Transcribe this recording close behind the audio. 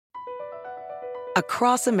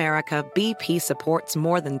Across America, BP supports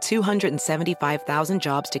more than 275,000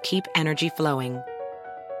 jobs to keep energy flowing.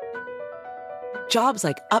 Jobs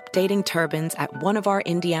like updating turbines at one of our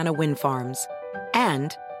Indiana wind farms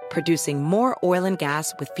and producing more oil and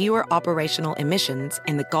gas with fewer operational emissions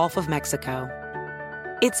in the Gulf of Mexico.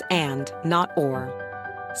 It's and, not or.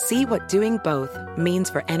 See what doing both means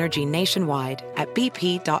for energy nationwide at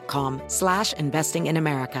bp.com/investing in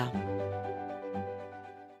America.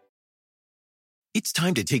 It's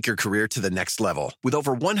time to take your career to the next level. With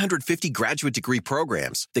over 150 graduate degree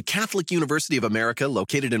programs, the Catholic University of America,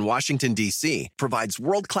 located in Washington, D.C., provides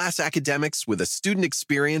world-class academics with a student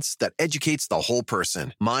experience that educates the whole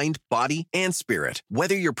person, mind, body, and spirit.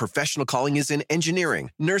 Whether your professional calling is in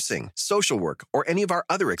engineering, nursing, social work, or any of our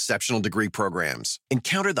other exceptional degree programs,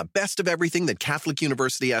 encounter the best of everything that Catholic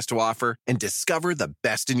University has to offer and discover the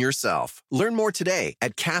best in yourself. Learn more today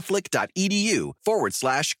at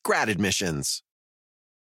catholic.edu/grad admissions.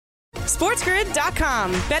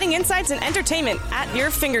 SportsGrid.com. Betting insights and entertainment at your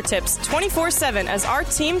fingertips 24/7 as our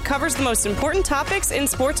team covers the most important topics in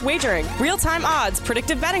sports wagering. Real-time odds,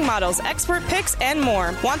 predictive betting models, expert picks, and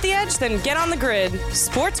more. Want the edge? Then get on the grid.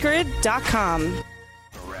 SportsGrid.com.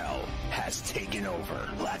 Ferrall has taken over.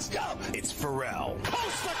 Let's go. It's Ferrall.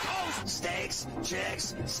 Coast to coast. Steaks,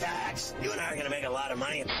 chicks, stacks. You and I are going to make a lot of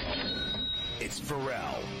money. It's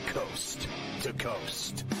Ferrall. Coast to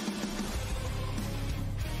coast.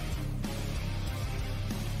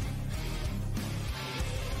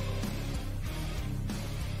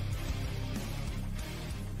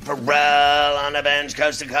 Ferrall on the bench,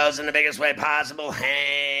 coast to coast in the biggest way possible,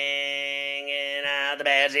 hanging out the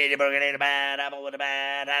bad seed, broken in a bad apple with a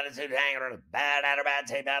bad attitude, hanging on a bad attitude, bad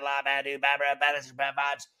tape, bad lie, bad dude, bad breath, bad attitude, bad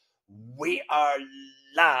vibes. We are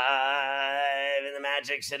live in the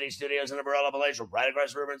Magic City Studios in the Barilla Palatial, right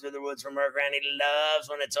across the river through the woods from her. Granny loves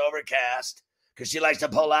when it's overcast because she likes to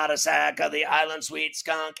pull out a sack of the Island Sweet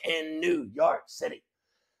Skunk in New York City.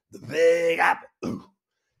 The Big Apple. Ooh.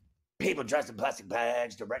 People dressed in plastic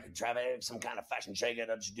bags, directing traffic, some kind of fashion shaker.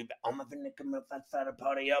 Don't you do on my vernacular fat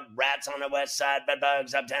party up? Rats on the west side, bed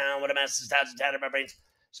bugs uptown with a mess of stouts and tattered my brains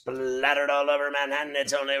splattered all over Manhattan.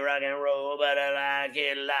 It's only rock and roll, but I like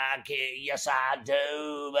it. Yes, I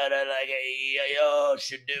do, but I like it. Yo,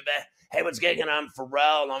 should do that. Hey, what's gigging? I'm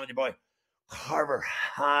Ferrall, along with your boy Carver.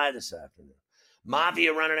 Hi this afternoon.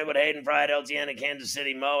 Mafia running it with Hayden Fried, LTN in Kansas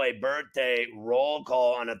City. Mo, a birthday roll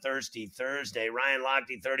call on a thirsty Thursday. Ryan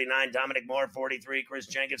Lochte, 39. Dominic Moore, 43. Chris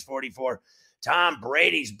Jenkins, 44. Tom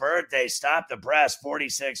Brady's birthday. Stop the press,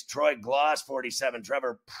 46. Troy Gloss, 47.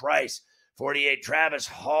 Trevor Price, 48. Travis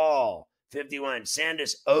Hall, 51.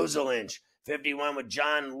 Sandis Ozelinch, 51 with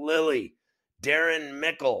John Lilly. Darren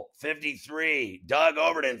Mickle, 53. Doug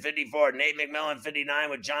Overton, 54. Nate McMillan,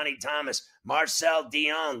 59 with Johnny Thomas. Marcel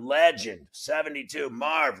Dion, legend, 72.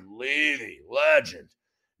 Marv Levy, legend,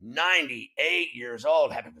 98 years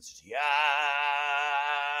old. Happy birthday to ya.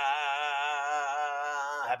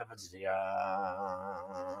 Happy birthday to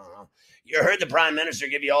ya. You heard the Prime Minister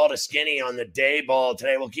give you all the skinny on the day ball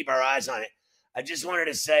today. We'll keep our eyes on it. I just wanted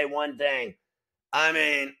to say one thing. I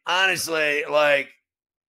mean, honestly,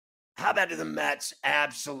 how about do the Mets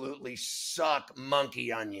absolutely suck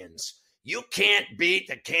monkey onions? You can't beat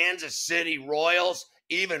the Kansas City Royals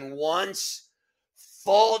even once.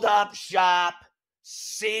 Fold up shop,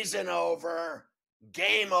 season over,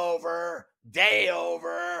 game over, day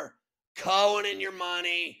over, Cohen and your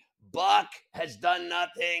money. Buck has done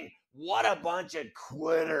nothing. What a bunch of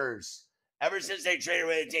quitters. Ever since they traded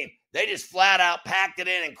away the team, they just flat out packed it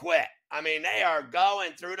in and quit. I mean, they are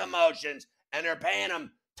going through the motions, and they're paying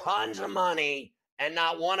them tons of money, and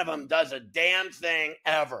not one of them does a damn thing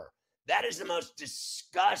ever. That is the most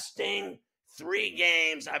disgusting 3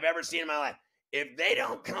 games I've ever seen in my life. If they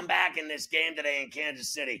don't come back in this game today in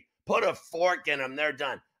Kansas City, put a fork in them, they're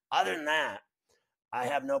done. Other than that, I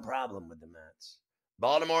have no problem with the Mets.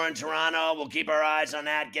 Baltimore and Toronto, we'll keep our eyes on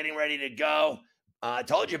that, getting ready to go. I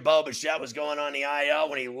told you Bo Bichette was going on the IL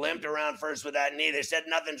when he limped around first with that knee. They said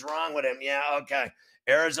nothing's wrong with him. Yeah, okay.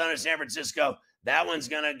 Arizona, San Francisco, that one's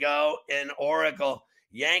going to go in Oracle.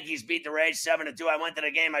 Yankees beat the Rays 7-2. I went to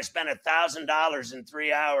the game. I spent $1,000 in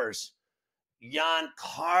 3 hours.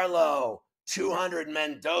 Giancarlo, 200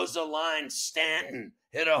 Mendoza line. Stanton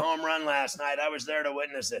hit a home run last night. I was there to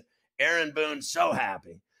witness it. Aaron Boone, so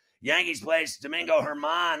happy. Yankees placed Domingo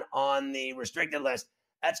Germán on the restricted list.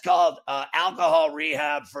 That's called alcohol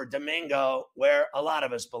rehab for Domingo, where a lot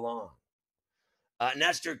of us belong.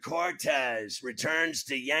 Nestor Cortez returns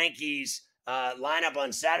to Yankees lineup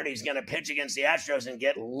on Saturday. He's going to pitch against the Astros and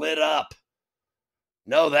get lit up.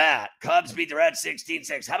 Know that. Cubs beat the Reds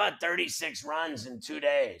 16-6. How about 36 runs in 2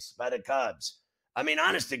 days by the Cubs? I mean,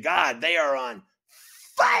 honest to God, they are on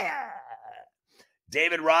fire.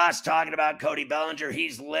 David Ross talking about Cody Bellinger.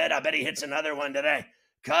 He's lit. I bet he hits another one today.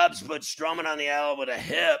 Cubs put Stroman on the L with a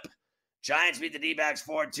hip. Giants beat the D-backs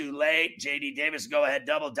 4-2 late. J.D. Davis go-ahead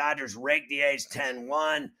double. Dodgers rake the A's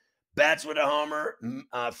 10-1. Betts with a homer.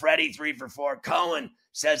 Freddie 3 for 4. Cohen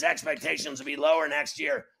says expectations will be lower next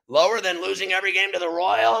year. Lower than losing every game to the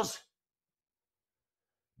Royals?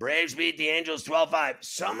 Braves beat the Angels 12-5.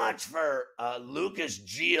 So much for Lucas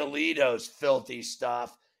Giolito's filthy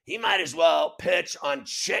stuff. He might as well pitch on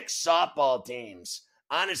chick softball teams.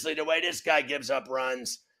 Honestly, the way this guy gives up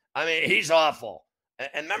runs, I mean, he's awful.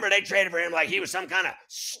 And remember, they traded for him like he was some kind of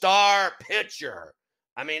star pitcher.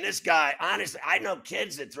 I mean, this guy, honestly, I know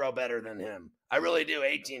kids that throw better than him. I really do,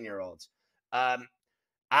 18-year-olds.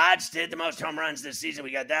 Odds to hit the most home runs this season.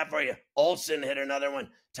 We got that for you. Olsen hit another one.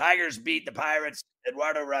 Tigers beat the Pirates.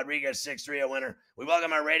 Eduardo Rodriguez, 6-3, a winner. We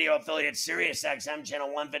welcome our radio affiliates, SiriusXM, Channel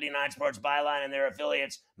 159 Sports Byline, and their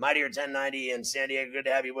affiliates, Mightier 1090 in San Diego. Good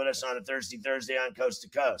to have you with us on a Thursday on Coast to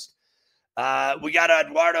Coast. We got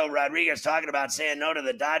Eduardo Rodriguez talking about saying no to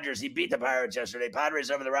the Dodgers. He beat the Pirates yesterday.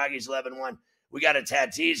 Padres over the Rockies 11-1. We got a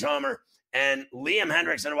Tatis homer. And Liam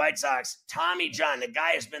Hendricks of the White Sox, Tommy John, the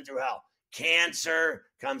guy has been through hell. Cancer,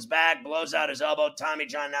 comes back, blows out his elbow. Tommy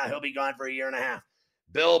John now, he'll be gone for a year and a half.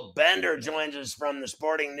 Bill Bender joins us from the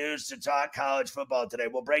Sporting News to talk college football today.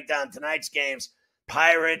 We'll break down tonight's games.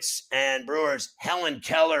 Pirates and Brewers. Helen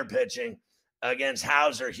Keller pitching against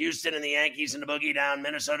Hauser. Houston and the Yankees in the boogie down.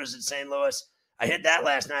 Minnesota's at St. Louis. I hit that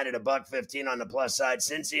last night at $1.15 on the plus side.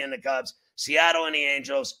 Cincy and the Cubs. Seattle and the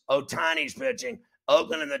Angels. Ohtani's pitching.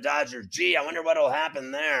 Oakland and the Dodgers. Gee, I wonder what will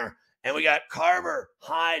happen there. And we got Carver,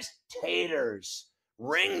 Highs, Taters.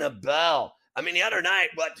 Ring the bell. I mean, the other night,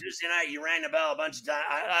 Tuesday night, you rang the bell a bunch of times.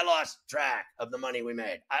 I lost track of the money we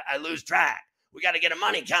made. I lose track. We got to get a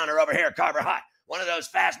money counter over here at Carver High. One of those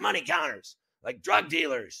fast money counters, like drug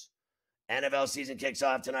dealers. NFL season kicks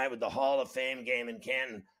off tonight with the Hall of Fame game in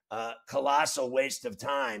Canton. Colossal waste of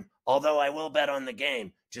time, although I will bet on the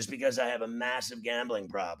game just because I have a massive gambling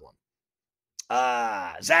problem.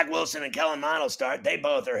 Zach Wilson and Kellen Mond will start. They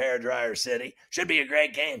both are hairdryer city. Should be a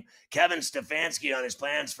great game. Kevin Stefanski on his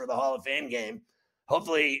plans for the Hall of Fame game.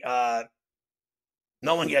 Hopefully no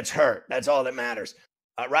one gets hurt. That's all that matters.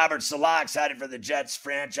 Robert Salah excited for the Jets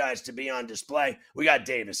franchise to be on display. We got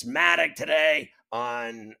Davis Maddock today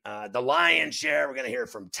on the Lion's Share. We're going to hear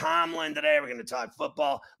from Tomlin today. We're going to talk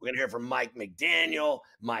football. We're going to hear from Mike McDaniel,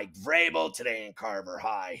 Mike Vrabel today in Carver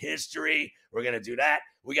High history. We're going to do that.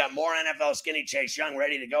 We got more NFL skinny. Chase Young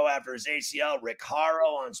ready to go after his ACL. Rick Harrow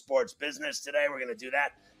on Sports Business today. We're going to do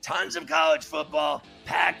that. Tons of college football,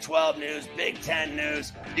 Pac-12 news, Big Ten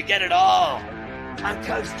news. You get it all on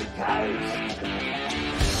Coast to Coast.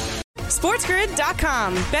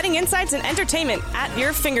 SportsGrid.com. Betting insights and entertainment at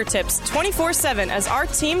your fingertips 24/7 as our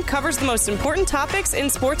team covers the most important topics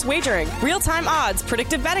in sports wagering. Real-time odds,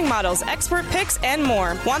 predictive betting models, expert picks, and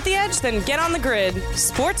more. Want the edge? Then get on the grid.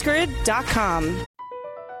 SportsGrid.com.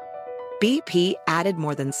 BP added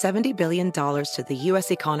more than $70 billion to the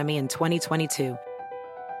U.S. economy in 2022.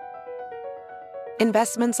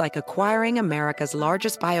 Investments like acquiring America's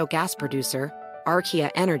largest biogas producer,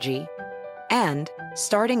 Archaea Energy, and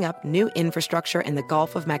starting up new infrastructure in the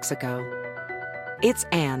Gulf of Mexico. It's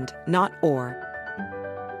and, not or.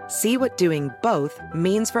 See what doing both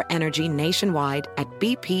means for energy nationwide at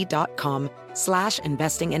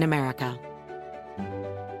bp.com/investing in America.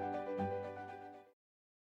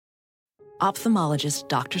 Ophthalmologist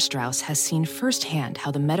Dr. Strauss has seen firsthand how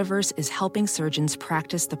the metaverse is helping surgeons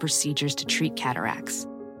practice the procedures to treat cataracts.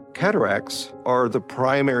 Cataracts are the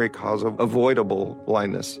primary cause of avoidable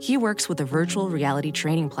blindness. He works with a virtual reality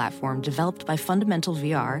training platform developed by Fundamental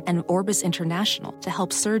VR and Orbis International to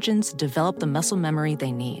help surgeons develop the muscle memory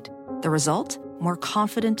they need. The result? More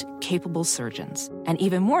confident, capable surgeons. And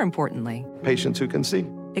even more importantly, patients who can see.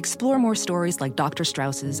 Explore more stories like Dr.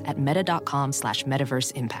 Strauss's at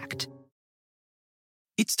meta.com/metaverse impact.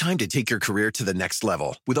 It's time to take your career to the next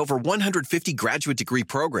level. With over 150 graduate degree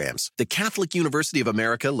programs, the Catholic University of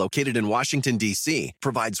America, located in Washington, D.C.,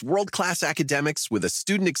 provides world-class academics with a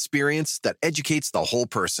student experience that educates the whole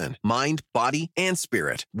person, mind, body, and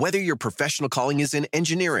spirit. Whether your professional calling is in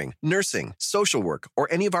engineering, nursing, social work, or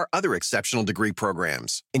any of our other exceptional degree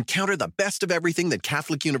programs, encounter the best of everything that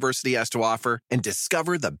Catholic University has to offer and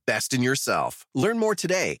discover the best in yourself. Learn more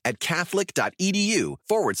today at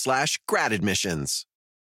catholic.edu/grad admissions.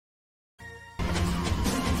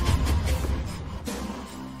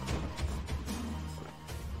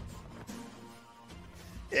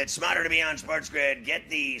 It's smarter to be on SportsGrid. Get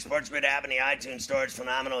the SportsGrid app in the iTunes store. It's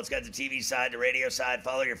phenomenal. It's got the TV side, the radio side.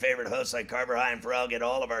 Follow your favorite hosts like Carver, High, and Ferrall. Get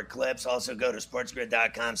all of our clips. Also go to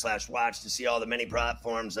sportsgrid.com/watch to see all the many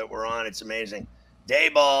platforms that we're on. It's amazing. Day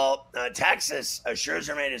ball. Texas,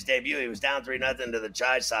 Scherzer made his debut. He was down 3-0 to the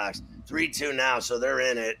Chi Sox. 3-2 now, so they're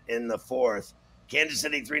in it in the fourth. Kansas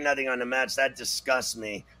City 3-0 on the Mets. That disgusts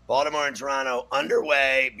me. Baltimore and Toronto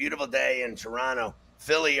underway. Beautiful day in Toronto.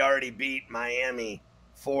 Philly already beat Miami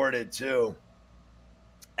 4-2.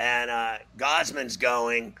 And Gosman's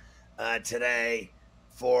going today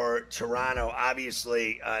for Toronto.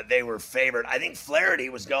 Obviously, they were favored. I think Flaherty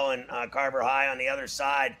was going Carver High on the other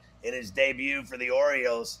side in his debut for the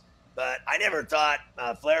Orioles. But I never thought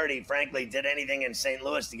Flaherty, frankly, did anything in St.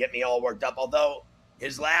 Louis to get me all worked up. Although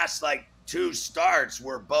his last, 2 starts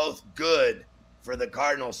were both good for the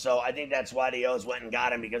Cardinals. So I think that's why the O's went and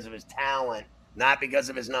got him, because of his talent, not because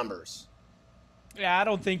of his numbers. Yeah, I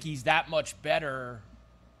don't think he's that much better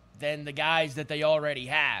than the guys that they already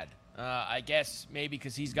had. I guess maybe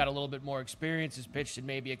because he's got a little bit more experience, has pitched in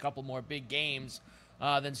maybe a couple more big games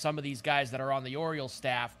than some of these guys that are on the Orioles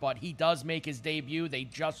staff. But he does make his debut. They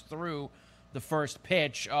just threw the first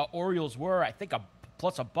pitch. Orioles were, I think,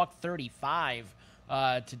 plus a $135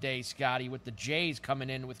 today, Scotty, with the Jays coming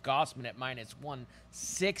in with Gausman at minus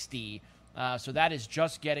 160. So that is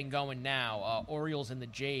just getting going now. Orioles and the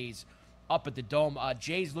Jays up at the Dome.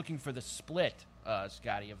 Jays looking for the split,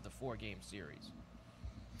 Scotty, of the 4-game series.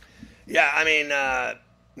 Yeah, I mean,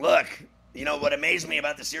 look, what amazed me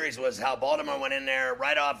about the series was how Baltimore went in there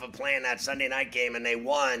right off of playing that Sunday night game, and they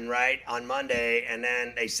won, right, on Monday, and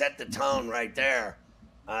then they set the tone right there.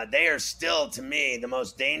 They are still, to me, the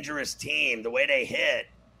most dangerous team, the way they hit.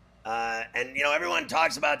 And, everyone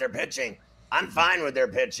talks about their pitching. I'm fine with their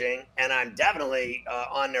pitching, and I'm definitely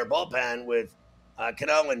on their bullpen with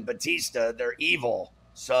Cano and Batista. They're evil.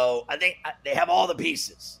 So I think they have all the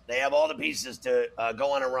pieces. They have all the pieces to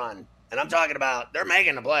go on a run. And I'm talking about they're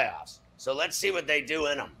making the playoffs. So let's see what they do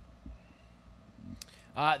in them.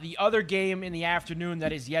 The other game in the afternoon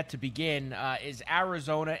that is yet to begin is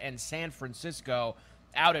Arizona and San Francisco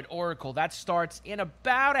out at Oracle. That starts in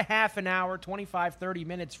about a half an hour, 25, 30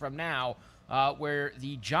 minutes from now, where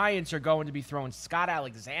the Giants are going to be throwing Scott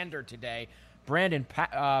Alexander today. Brandon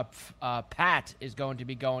Pat is going to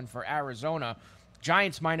be going for Arizona.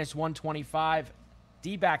 Giants minus 125,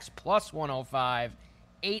 D-backs plus 105,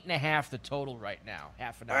 8.5 the total right now.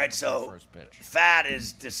 Half an hour. All right, so first pitch. Fat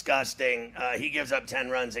is disgusting. He gives up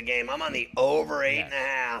 10 runs a game. I'm on the over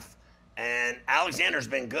 8.5, and Alexander's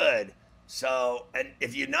been good. So, and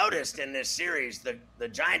if you noticed in this series, the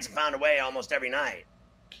Giants have found a way almost every night.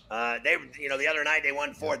 The other night they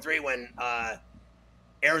won 4-3 when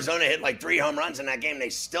Arizona hit 3 home runs in that game. They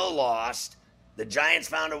still lost. The Giants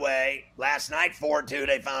found a way. Last night, 4-2,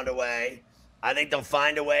 they found a way. I think they'll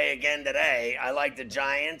find a way again today. I like the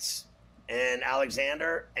Giants and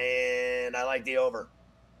Alexander, and I like the over.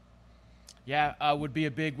 Yeah, would be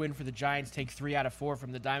a big win for the Giants. Take 3 out of 4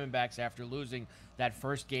 from the Diamondbacks after losing that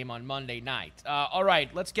first game on Monday night. All right,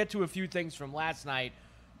 let's get to a few things from last night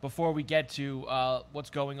before we get to what's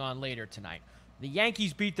going on later tonight. The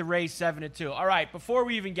Yankees beat the Rays 7-2. All right, before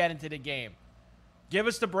we even get into the game, give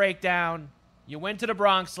us the breakdown. You went to the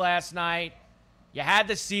Bronx last night. You had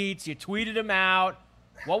the seats. You tweeted them out.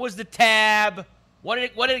 What was the tab? What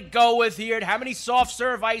did it go with here? How many soft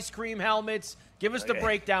serve ice cream helmets? Give us the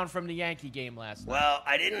breakdown from the Yankee game last night. Well,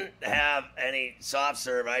 I didn't have any soft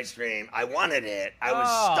serve ice cream. I wanted it. I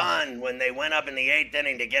was stunned when they went up in the 8th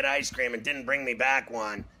inning to get ice cream and didn't bring me back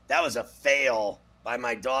one. That was a fail by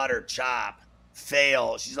my daughter, Chop.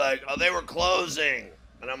 Fail. She's like, they were closing.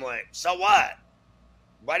 And I'm like, so what?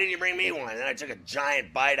 Why didn't you bring me one? And then I took a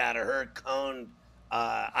giant bite out of her cone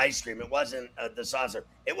ice cream. It wasn't the soft serve.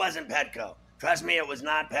 It wasn't Petco. Trust me, it was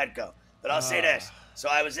not Petco. But I'll say this. So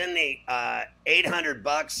I was in the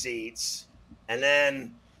 $800 seats, and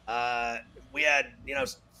then we had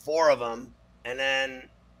 4 of them, and then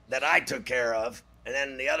that I took care of, and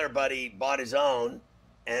then the other buddy bought his own,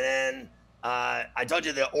 and then I told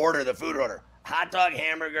you the food order: hot dog,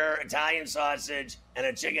 hamburger, Italian sausage, and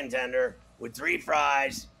a chicken tender with 3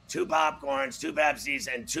 fries, 2 popcorns, 2 Pepsis,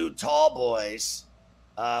 and 2 tall boys,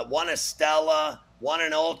 1 Estella, 1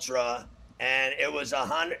 an Ultra. And it was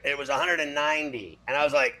 100. It was 190, and I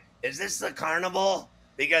was like, "Is this the carnival?"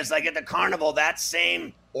 Because at the carnival, that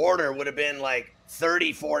same order would have been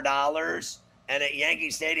 $34, and at Yankee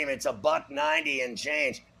Stadium, it's $1.90 and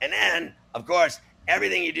change. And then, of course,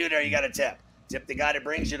 everything you do there, you got to tip. Tip the guy that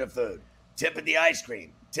brings you the food. Tip at the ice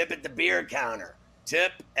cream. Tip at the beer counter.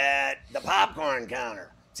 Tip at the popcorn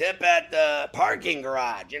counter. tip at the parking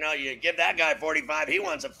garage. You know, you give that guy 45. He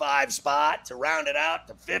wants a 5 spot to round it out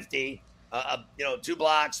to 50, 2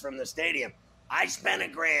 blocks from the stadium. I spent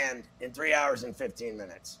 $1,000 in 3 hours and 15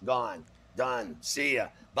 minutes. Gone. Done. See ya.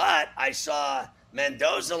 But I saw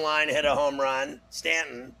Mendoza line hit a home run,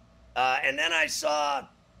 Stanton, and then I saw,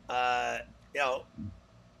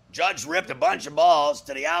 Judge ripped a bunch of balls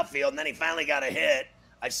to the outfield, and then he finally got a hit.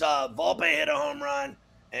 I saw Volpe hit a home run,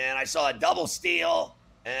 and I saw a double steal,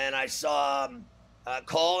 and I saw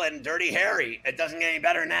Cole and Dirty Harry. It doesn't get any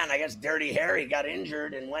better than that. And I guess Dirty Harry got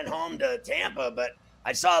injured and went home to Tampa, but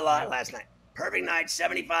I saw a lot last night. Perfect night,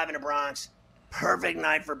 75 in the Bronx. Perfect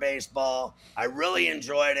night for baseball. I really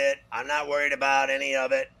enjoyed it. I'm not worried about any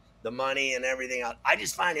of it, the money and everything else. I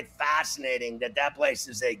just find it fascinating that place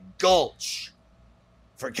is a gulch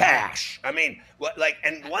for cash. I mean,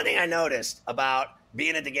 and one thing I noticed about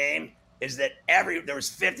being at the game is that there was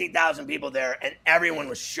 50,000 people there, and everyone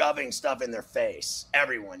was shoving stuff in their face.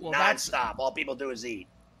 Everyone, nonstop. All people do is eat.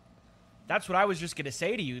 That's what I was just going to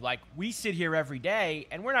say to you. Like, we sit here every day,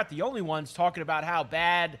 and we're not the only ones talking about how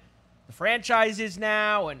bad the franchise is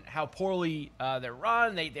now and how poorly they're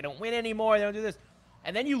run. They don't win anymore. They don't do this.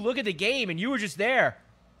 And then you look at the game, and you were just there.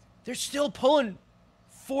 They're still pulling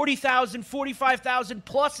 40,000, 45,000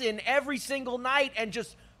 plus in every single night and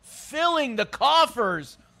just filling the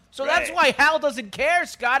coffers. So that's why Hal doesn't care,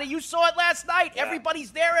 Scotty. You saw it last night. Yeah.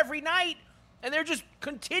 Everybody's there every night, and they're just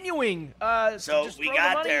continuing. So we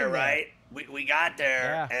got there, right? We got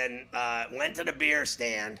there and went to the beer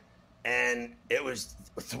stand, and it was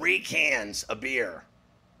 3 cans of beer,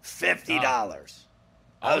 $50.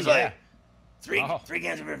 I was like, three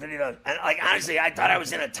cans of beer, $50. And honestly, I thought I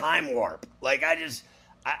was in a time warp.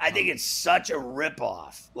 I think it's such a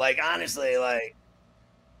ripoff. Honestly,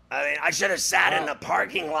 I should have sat in the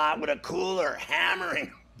parking lot with a cooler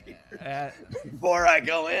hammering beer before I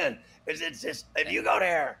go in. It's just, if you go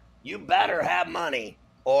there, you better have money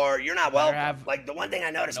or you're not welcome. The one thing I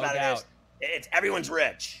noticed about it is it's everyone's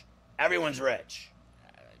rich. Everyone's rich.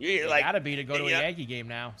 You gotta be to go to a Yankee game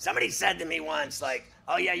now. Somebody said to me once,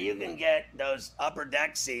 oh yeah, you can get those upper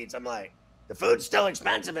deck seats. I'm like, the food's still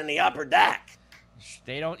expensive in the upper deck.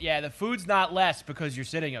 They don't. Yeah, the food's not less because you're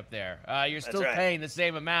sitting up there. You're still paying the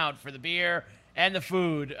same amount for the beer and the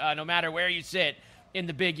food, no matter where you sit in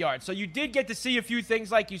the big yard. So you did get to see a few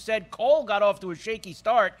things, like you said. Cole got off to a shaky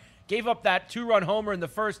start, gave up that 2-run homer in the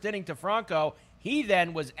first inning to Franco. He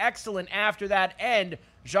then was excellent after that, and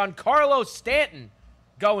Giancarlo Stanton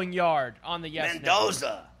going yard on the yes.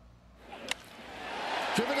 Mendoza.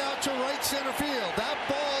 Driven out to right center field. That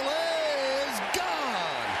ball is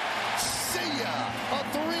gone. See ya. A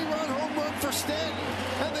 3-run home run for Stanton,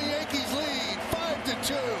 and the Yankees lead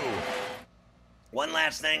 5-2. One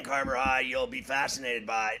last thing, Carver High, you'll be fascinated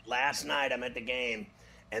by. Last night I'm at the game,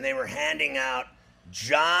 and they were handing out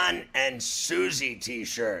John and Susie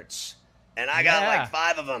T-shirts, and I got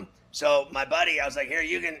 5 of them. So my buddy, I was like, here,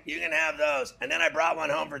 you can have those. And then I brought one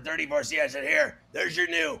home for 34C. I said, here, there's your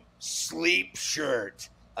new sleep shirt.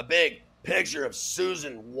 A big picture of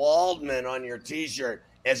Susan Waldman on your T-shirt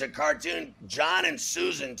as a cartoon John and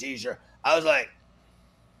Susan T-shirt. I was like,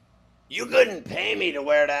 you couldn't pay me to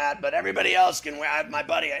wear that, but everybody else can wear. My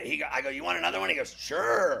buddy, I go, you want another one? He goes,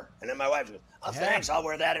 sure. And then my wife goes, oh, thanks, I'll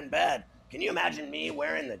wear that in bed. Can you imagine me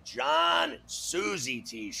wearing the John and Susie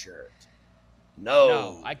T-shirt?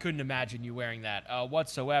 No, I couldn't imagine you wearing that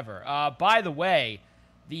whatsoever. By the way,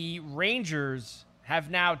 the Rangers have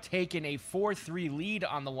now taken a 4-3 lead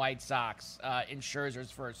on the White Sox in Scherzer's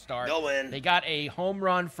first start. Go in. They got a home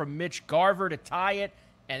run from Mitch Garver to tie it,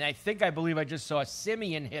 and I believe I just saw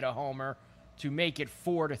Simeon hit a homer to make it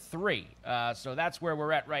 4-3. So that's where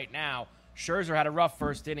we're at right now. Scherzer had a rough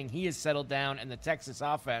first inning. He has settled down, and the Texas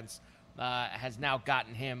offense has now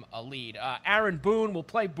gotten him a lead. Aaron Boone, we'll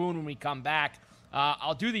play Boone when we come back.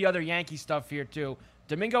 I'll do the other Yankee stuff here, too.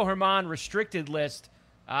 Domingo Germán, restricted list,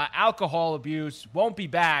 alcohol abuse, won't be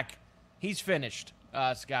back. He's finished,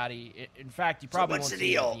 Scotty. In fact, you probably won't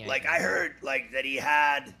see him. So what's the deal? I heard that he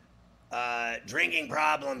had drinking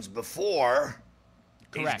problems before.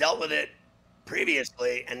 Correct. He's dealt with it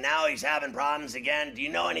previously, and now he's having problems again. Do you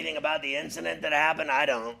know anything about the incident that happened? I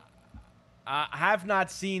don't. I have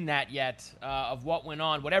not seen that yet of what went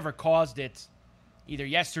on, whatever caused it, either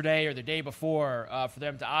yesterday or the day before, for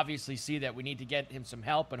them to obviously see that we need to get him some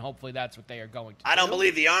help, and hopefully that's what they are going to do. I don't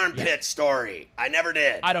believe the armpit story. I never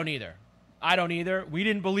did. I don't either. We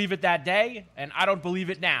didn't believe it that day, and I don't believe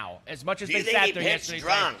it now. As much as they sat there yesterday.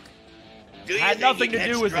 Drunk? Do you had think nothing he to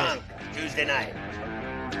do with drunk it. Tuesday night?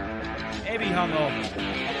 Maybe hungover.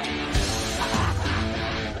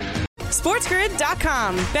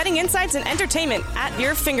 SportsGrid.com. Betting insights and entertainment at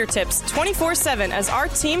your fingertips 24/7 as our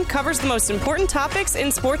team covers the most important topics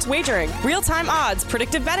in sports wagering. Real-time odds,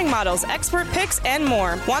 predictive betting models, expert picks, and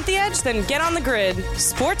more. Want the edge? Then get on the grid.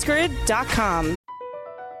 SportsGrid.com.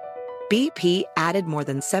 BP added more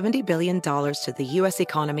than $70 billion to the U.S.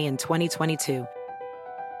 economy in 2022.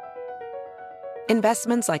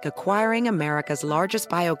 Investments like acquiring America's largest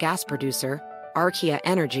biogas producer, Archaea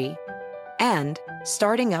Energy, and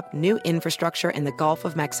starting up new infrastructure in the Gulf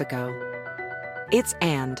of Mexico. It's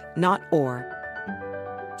and, not or.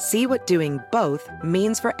 See what doing both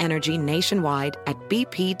means for energy nationwide at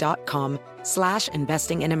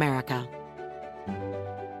bp.com/investing in America.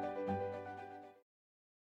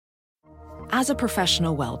 As a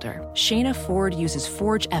professional welder, Shayna Ford uses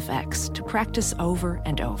Forge FX to practice over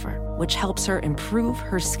and over, which helps her improve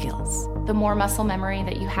her skills. The more muscle memory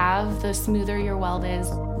that you have, the smoother your weld is.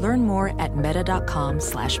 Learn more at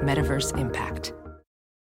meta.com/metaverse impact.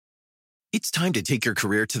 It's time to take your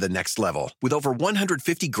career to the next level. With over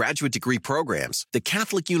 150 graduate degree programs, the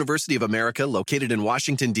Catholic University of America, located in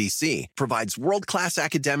Washington, D.C., provides world-class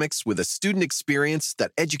academics with a student experience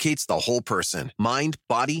that educates the whole person, mind,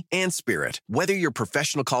 body, and spirit. Whether your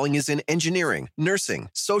professional calling is in engineering, nursing,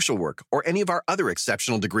 social work, or any of our other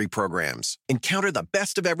exceptional degree programs, encounter the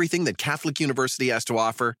best of everything that Catholic University has to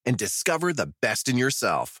offer and discover the best in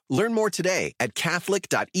yourself. Learn more today at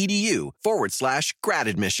catholic.edu/grad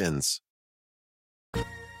admissions.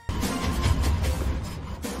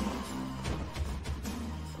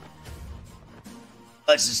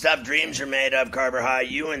 It's the stuff dreams are made of, Carver High.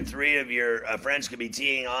 You and three of your friends could be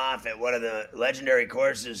teeing off at one of the legendary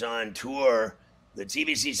courses on tour, the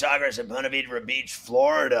TBC Sawgrass at Punta Vedra Beach,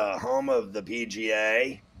 Florida, home of the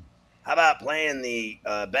PGA. How about playing the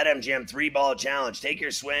BetMGM 3-Ball Challenge? Take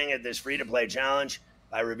your swing at this free-to-play challenge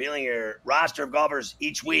by revealing your roster of golfers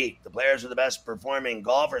each week. The players with the best performing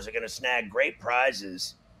golfers are going to snag great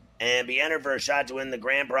prizes and be entered for a shot to win the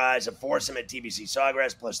grand prize, a foursome at TBC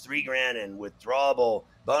Sawgrass, plus $3,000 and withdrawable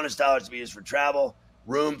bonus dollars to be used for travel,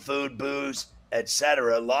 room, food, booze,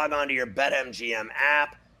 etc. Log on to your BetMGM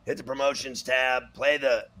app, hit the promotions tab, play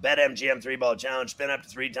the BetMGM 3-Ball Challenge, spin up to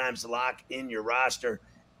 3 times to lock in your roster.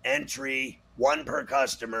 Entry, 1 per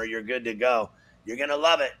customer, you're good to go. You're going to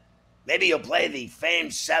love it. Maybe you'll play the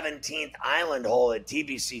famed 17th Island hole at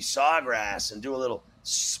TBC Sawgrass and do a little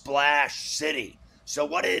splash city. So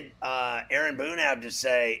what did Aaron Boone have to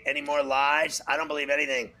say? Any more lies? I don't believe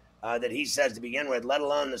anything that he says to begin with, let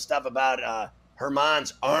alone the stuff about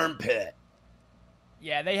Herman's armpit.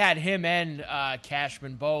 Yeah, they had him and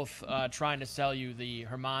Cashman both trying to sell you the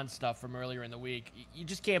Herman stuff from earlier in the week. You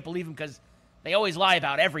just can't believe them because they always lie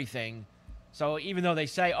about everything. So even though they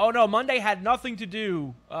say, oh, no, Monday had nothing to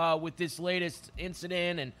do with this latest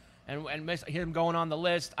incident and him going on the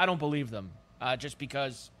list, I don't believe them just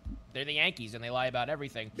because they're the Yankees and they lie about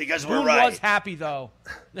everything. Because we're Boone right. was happy, though.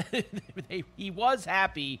 He was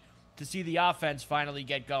happy to see the offense finally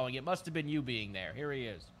get going. It must have been you being there. Here he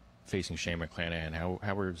is. Facing Shane McClanahan,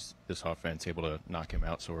 how was this offense able to knock him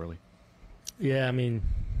out so early? Yeah, I mean,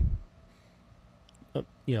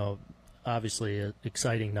 obviously an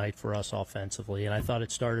exciting night for us offensively, and I thought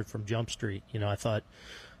it started from Jump Street. I thought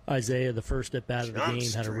Isaiah, the first at-bat of the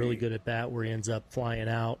game, had a really good at-bat where he ends up flying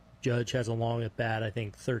out. Judge has a long at-bat, I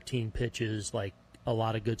think 13 pitches, like a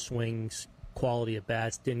lot of good swings, quality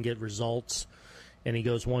at-bats, didn't get results, and he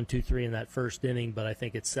goes 1, 2, 3 in that first inning, but I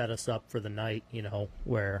think it set us up for the night,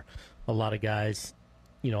 where a lot of guys,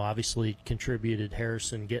 obviously contributed.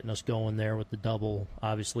 Harrison getting us going there with the double,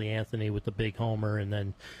 obviously Anthony with the big homer, and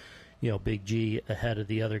then Big G ahead of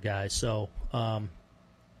the other guys. So, those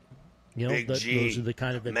are the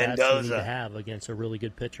kind of at-bats we need to have against a really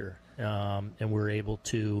good pitcher. And we're able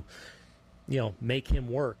to, make him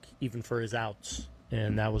work even for his outs.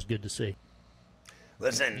 And that was good to see.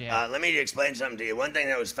 Listen, let me explain something to you. One thing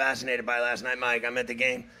that I was fascinated by last night, Mike, I'm at the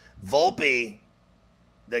game. Volpe,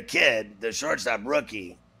 the kid, the shortstop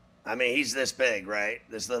rookie, I mean, he's this big, right?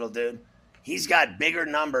 This little dude. He's got bigger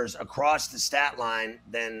numbers across the stat line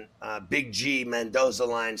than Big G, Mendoza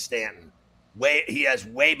line, Stanton. He has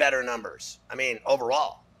way better numbers. I mean,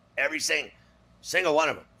 overall, every single one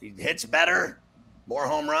of them. He hits better, more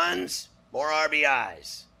home runs, more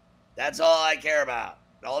RBIs. That's all I care about.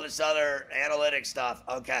 All this other analytic stuff.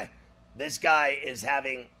 Okay, this guy is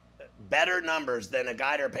having better numbers than a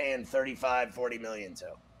guy they're paying $35-40 million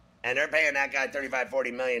to. And they're paying that guy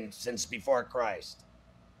 $35-40 million since before Christ.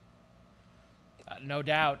 No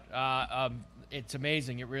doubt. It's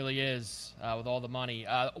amazing. It really is with all the money.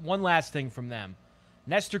 One last thing from them.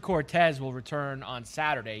 Nestor Cortez will return on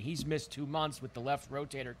Saturday. He's missed 2 months with the left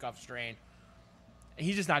rotator cuff strain.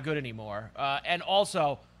 He's just not good anymore. And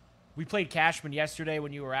also, we played Cashman yesterday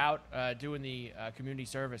when you were out doing the community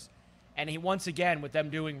service. And he, once again, with them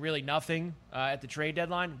doing really nothing at the trade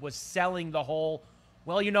deadline, was selling the whole,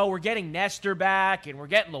 well, we're getting Nestor back and we're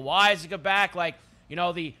getting Loizaga back. Like,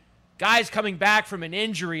 the guys coming back from an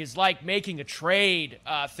injury is like making a trade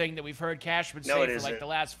thing that we've heard Cashman say for like the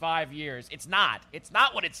last 5 years. It's not. It's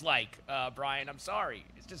not what it's like, Brian. I'm sorry.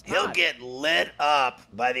 It's just not. He'll get lit up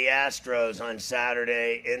by the Astros on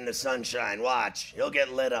Saturday in the sunshine. Watch. He'll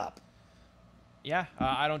get lit up. Yeah,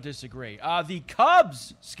 I don't disagree. The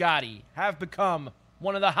Cubs, Scotty, have become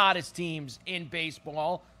one of the hottest teams in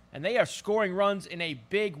baseball, and they are scoring runs in a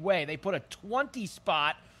big way. They put a 20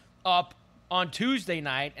 spot up on Tuesday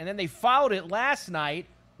night, and then they followed it last night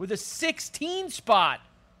with a 16 spot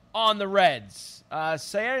on the Reds.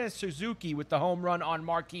 Seiya Suzuki with the home run on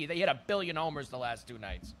Marquee. They hit 1 billion homers the last 2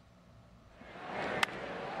 nights.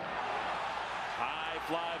 High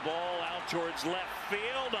fly ball out towards left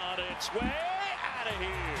field on its way. Out of here.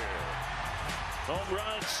 Home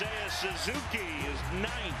run, Seiya Suzuki is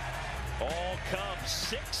 9th. All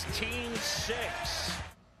Cubs 16-6.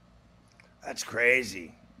 That's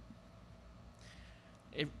crazy.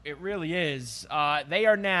 It really is. They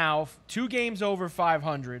are now 2 games over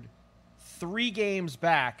 500, 3 games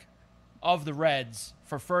back of the Reds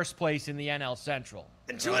for first place in the NL Central.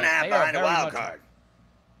 And 2.5 behind the wild card.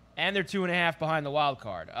 And they're 2.5 behind the wild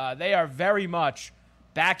card. They are very much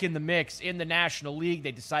back in the mix in the National League.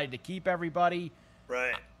 They decided to keep everybody.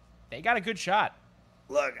 Right. They got a good shot.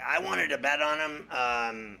 Look, I wanted to bet on them.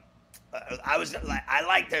 I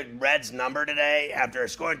like the Reds number today. After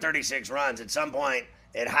scoring 36 runs, at some point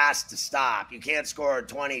it has to stop. You can't score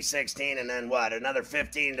 20, 16, and then another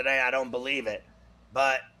 15 today? I don't believe it.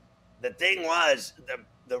 But the thing was,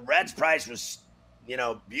 the Reds price was,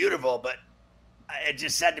 beautiful, but it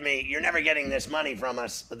just said to me, you're never getting this money from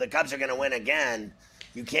us. The Cubs are going to win again.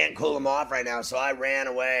 You can't cool them off right now, so I ran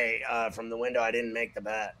away from the window. I didn't make the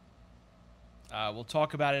bet. We'll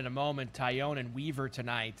talk about it in a moment. Tyone and Weaver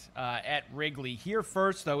tonight at Wrigley. Here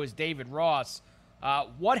first, though, is David Ross.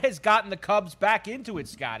 What has gotten the Cubs back into it,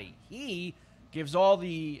 Scotty? He gives all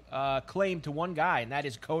the claim to one guy, and that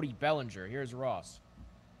is Cody Bellinger. Here's Ross.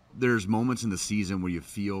 There's moments in the season where you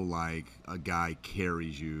feel like a guy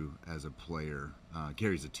carries you as a player,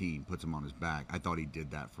 carries a team, puts them on his back. I thought he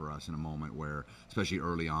did that for us in a moment where, especially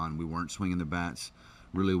early on, we weren't swinging the bats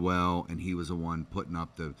really well, and he was the one putting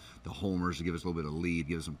up the homers to give us a little bit of lead,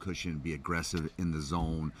 give us some cushion, be aggressive in the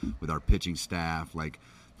zone with our pitching staff. Like,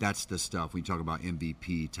 that's the stuff when you talk about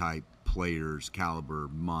MVP-type players, caliber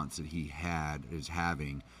months that he is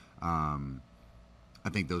having. I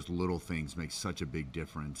think those little things make such a big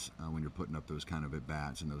difference when you're putting up those kind of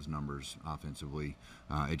at-bats and those numbers offensively.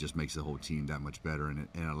 It just makes the whole team that much better, and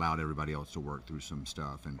it allowed everybody else to work through some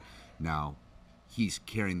stuff. And now he's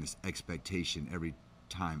carrying this expectation every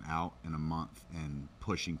time out in a month and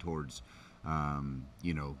pushing towards, the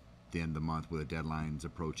end of the month with the deadlines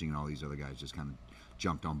approaching, and all these other guys just kind of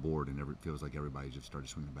jumped on board, and it feels like everybody just started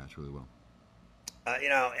swinging the bats really well.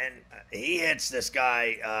 And he hits this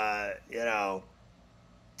guy,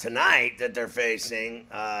 tonight that they're facing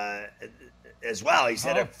as well. He's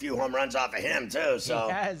hit a few home runs off of him, too. So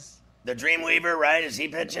he has. The Dreamweaver, right? Is he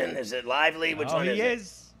pitching? Is it Lively? Which one is he it?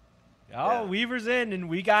 is. Oh, yeah. Weaver's in, and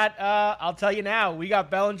we got, I'll tell you now, we got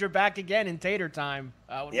Bellinger back again in Tater time.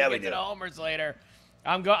 When we get to the homers later.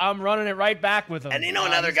 I'm running it right back with him. And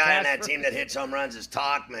another guy on that team that hits home runs is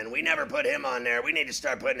Talkman. We never put him on there. We need to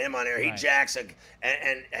start putting him on there. He jacks and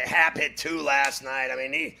Hap hit 2 last night. I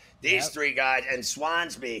mean, these 3 guys, and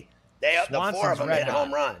Swansby, the 4 of them hit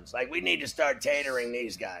home runs. Like, we need to start tatering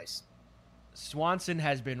these guys. Swanson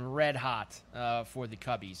has been red hot for the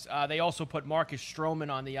Cubbies. They also put Marcus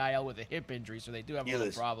Stroman on the IL with a hip injury, so they do have a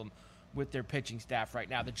little problem with their pitching staff right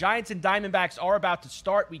now. The Giants and Diamondbacks are about to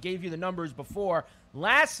start. We gave you the numbers before.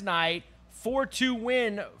 Last night, 4-2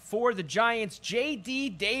 win for the Giants. J.D.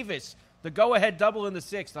 Davis, the go-ahead double in the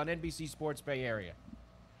 6th on NBC Sports Bay Area.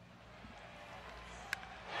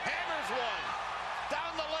 Hammers one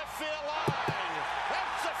down the left field line.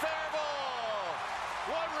 That's a fair ball.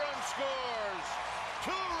 1 run scores.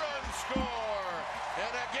 2 runs score.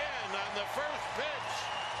 And again, on the first pitch,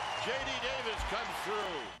 J.D. Davis comes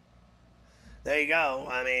through. There you go.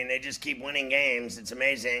 I mean, they just keep winning games. It's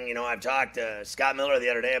amazing. I've talked to Scott Miller the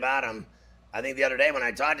other day about him. I think the other day when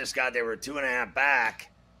I talked to Scott, they were 2.5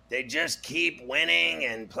 back. They just keep winning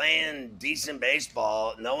and playing decent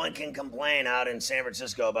baseball. No one can complain out in San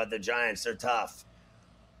Francisco about the Giants. They're tough.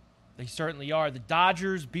 They certainly are. The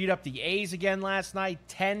Dodgers beat up the A's again last night,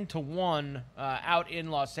 10-1 out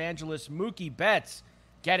in Los Angeles. Mookie Betts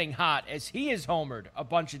getting hot as he has homered a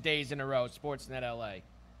bunch of days in a row, Sportsnet LA.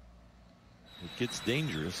 It gets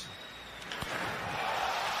dangerous.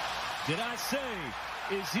 Did I say,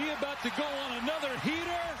 is he about to go on another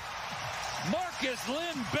heater? Marcus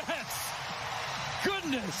Lynn Betts.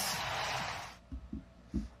 Goodness.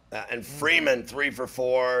 And Freeman, 3 for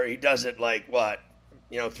 4. He does it like what?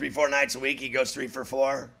 3-4 nights a week. He goes 3 for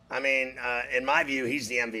 4. I mean, in my view, he's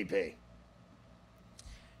the MVP.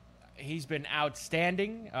 He's been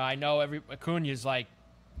outstanding. I know Acuna's like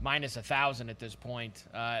minus 1,000 at this point.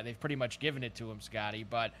 They've pretty much given it to him, Scotty.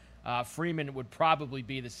 But Freeman would probably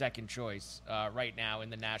be the second choice right now in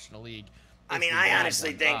the National League. I mean, I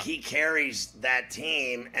honestly think he carries that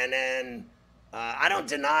team. And then I don't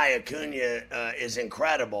deny Acuna is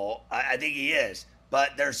incredible. I think he is.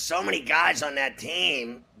 But there's so many guys on that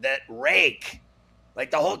team that rake. Like,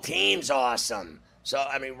 the whole team's awesome. So,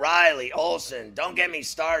 I mean, Riley, Olsen, don't get me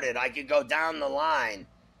started. I could go down the line.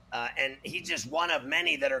 And he's just one of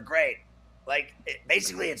many that are great. Like,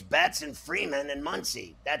 basically, it's Betts and Freeman and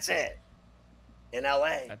Muncy. That's it. In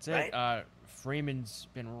L.A. That's right? it. Freeman's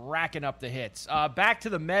been racking up the hits. Back to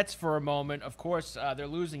the Mets for a moment. Of course, they're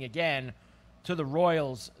losing again to the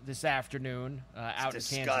Royals this afternoon out in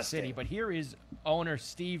Kansas City. But here is owner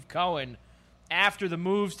Steve Cohen after the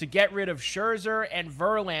moves to get rid of Scherzer and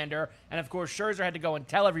Verlander. And, of course, Scherzer had to go and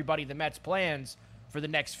tell everybody the Mets' plans for the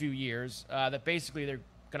next few years, that basically they're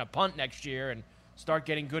going to punt next year and start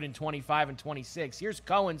getting good in 25 and 26. Here's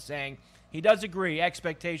Cohen saying he does agree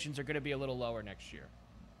expectations are going to be a little lower next year.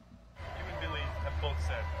 You and Billy have both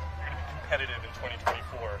said you're going to be competitive in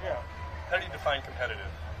 2024. Yeah. How do you define competitive?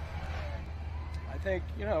 I think,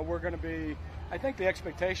 we're going to be – I think the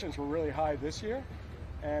expectations were really high this year,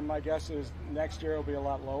 and my guess is next year will be a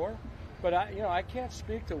lot lower. But, I can't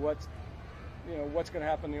speak to what's going to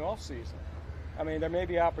happen in the offseason. I mean, there may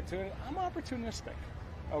be opportunity. I'm opportunistic,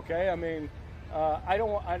 okay? I mean, I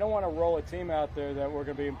don't want to roll a team out there that we're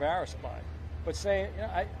going to be embarrassed by. But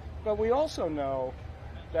but we also know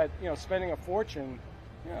that, spending a fortune,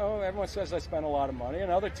 everyone says I spent a lot of money,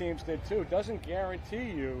 and other teams did too. It doesn't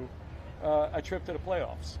guarantee you a trip to the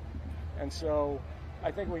playoffs. And so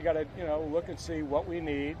I think we got to, look and see what we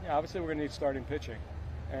need. Obviously, we're going to need starting pitching.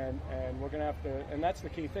 And we're going to have to, and that's the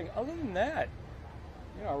key thing. Other than that,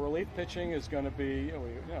 our relief pitching is going to be,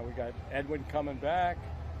 we got Edwin coming back.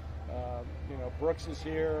 Brooks is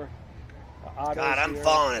here. God, I'm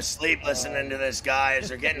falling asleep listening to this guy as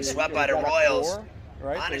they're getting swept by the Royals.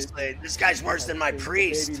 Right? Honestly, this guy's worse than my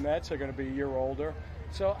priest. The baby Mets are going to be a year older.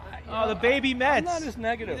 So, the baby Mets. I'm not as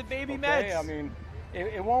negative. The baby Mets. I mean,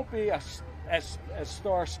 it won't be as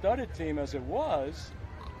star-studded team as it was,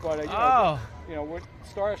 but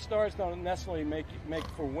stars don't necessarily make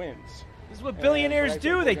for wins. This is what billionaires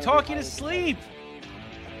do. They talk you to sleep.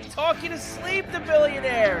 Talk you to sleep, the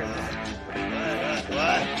billionaires.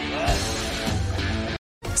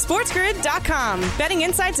 SportsGrid.com. Betting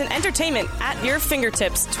insights and entertainment at your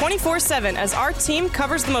fingertips 24/7 as our team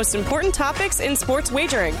covers the most important topics in sports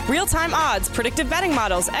wagering. Real-time odds, predictive betting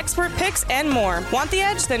models, expert picks, and more. Want the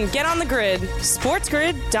edge? Then get on the grid.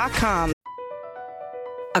 SportsGrid.com.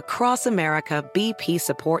 Across America, BP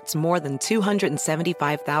supports more than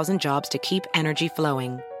 275,000 jobs to keep energy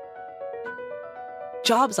flowing.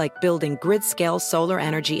 Jobs like building grid-scale solar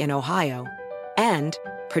energy in Ohio and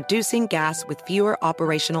producing gas with fewer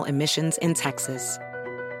operational emissions in Texas.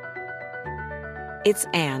 It's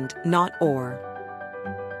and, not or.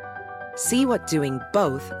 See what doing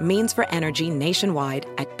both means for energy nationwide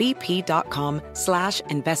at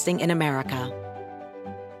bp.com/investing in America.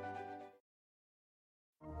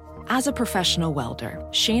 As a professional welder,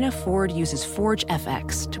 Shayna Ford uses Forge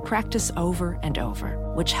FX to practice over and over,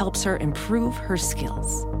 which helps her improve her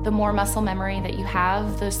skills. The more muscle memory that you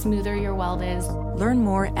have, the smoother your weld is. Learn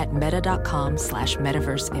more at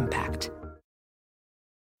meta.com/metaverse impact.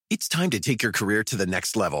 It's time to take your career to the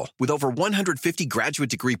next level. With over 150 graduate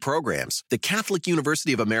degree programs, the Catholic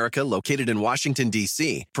University of America, located in Washington,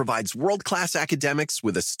 D.C., provides world-class academics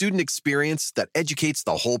with a student experience that educates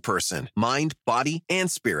the whole person, mind, body,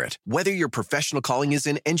 and spirit. Whether your professional calling is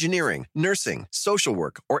in engineering, nursing, social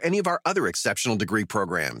work, or any of our other exceptional degree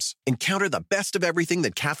programs, encounter the best of everything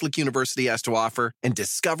that Catholic University has to offer and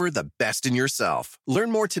discover the best in yourself.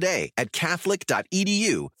 Learn more today at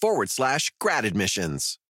catholic.edu/grad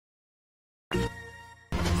admissions.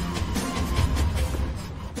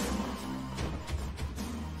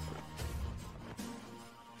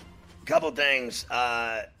 Couple things.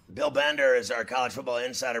 Bill Bender is our college football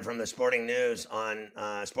insider from the Sporting News on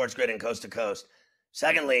Sports Grid and Coast to Coast.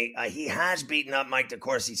 Secondly, he has beaten up Mike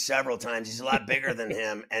DeCourcy several times. He's a lot bigger than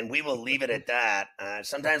him, and we will leave it at that.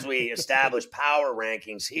 Sometimes we establish power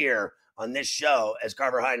rankings here on this show, as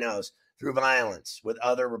Carver High knows, through violence with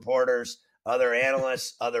other reporters, other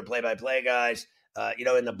analysts, other play-by-play guys.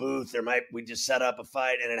 In the booth, we just set up a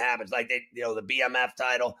fight and it happens. Like the BMF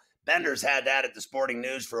title. Bender's had that at the Sporting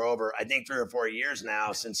News for over, I think, 3 or 4 years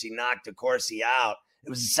now since he knocked DeCourcy out. It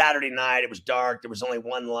was a Saturday night. It was dark. There was only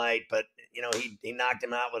one light, but he knocked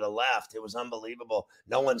him out with a left. It was unbelievable.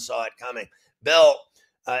 No one saw it coming. Bill,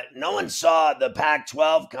 no one saw the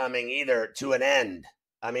Pac-12 coming either to an end.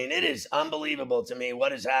 I mean, it is unbelievable to me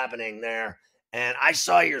what is happening there. And I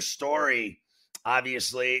saw your story,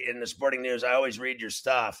 obviously, in the Sporting News. I always read your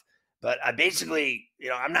stuff. But I basically,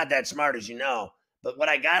 I'm not that smart, as you know. But what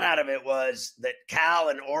I got out of it was that Cal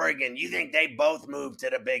and Oregon, you think they both moved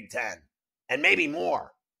to the Big Ten and maybe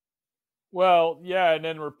more. Well, yeah, and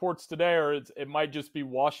then reports today are it might just be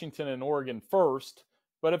Washington and Oregon first.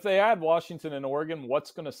 But if they add Washington and Oregon,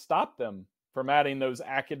 what's going to stop them from adding those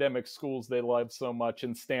academic schools they love so much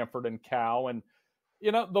in Stanford and Cal? And,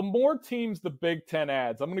 the more teams the Big Ten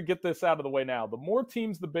adds, I'm going to get this out of the way now. The more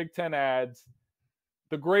teams the Big Ten adds,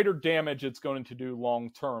 the greater damage it's going to do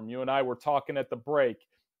long term. You and I were talking at the break.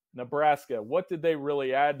 Nebraska, what did they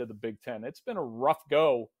really add to the Big Ten? It's been a rough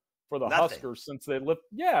go for the Huskers since they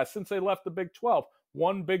left the Big 12.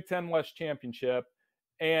 One Big Ten West championship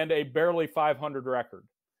and a barely 500 record.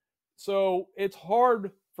 So it's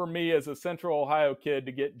hard for me as a Central Ohio kid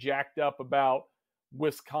to get jacked up about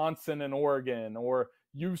Wisconsin and Oregon or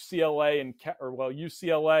UCLA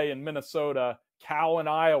and Minnesota, Cal and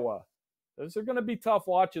Iowa. Those are going to be tough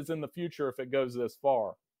watches in the future if it goes this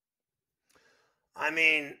far. I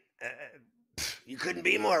mean, you couldn't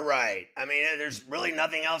be more right. I mean, there's really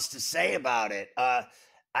nothing else to say about it. I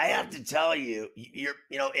have to tell you,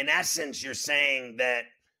 in essence, you're saying that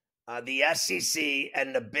the SEC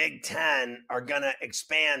and the Big Ten are going to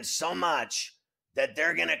expand so much that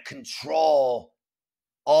they're going to control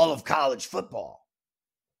all of college football.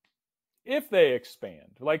 If they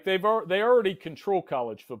expand, like they already control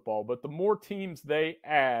college football, but the more teams they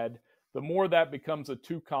add, the more that becomes a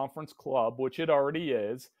 2-conference club, which it already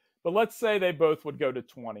is. But let's say they both would go to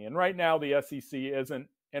 20. And right now the SEC isn't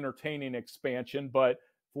entertaining expansion, but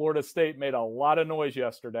Florida State made a lot of noise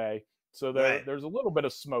yesterday. So there's a little bit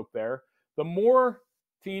of smoke there. The more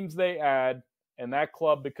teams they add and that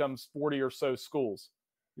club becomes 40 or so schools,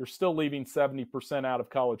 you're still leaving 70% out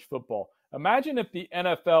of college football. Imagine if the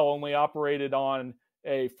NFL only operated on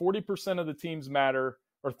a 40% of the teams matter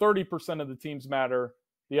or 30% of the teams matter.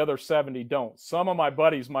 The other 70 don't. Some of my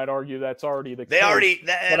buddies might argue that's already the case.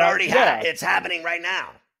 It's happening right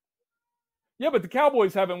now. Yeah, but the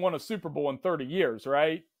Cowboys haven't won a Super Bowl in 30 years,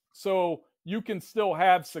 right? So you can still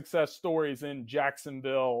have success stories in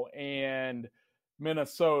Jacksonville and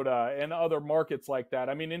Minnesota and other markets like that.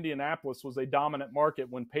 I mean, Indianapolis was a dominant market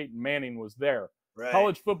when Peyton Manning was there. Right.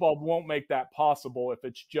 College football won't make that possible if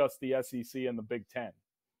it's just the SEC and the Big Ten.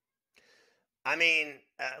 I mean,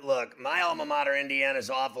 look, my alma mater, Indiana,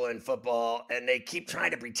 is awful in football, and they keep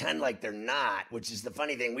trying to pretend like they're not, which is the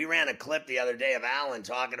funny thing. We ran a clip the other day of Allen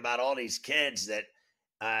talking about all these kids that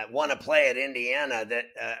want to play at Indiana that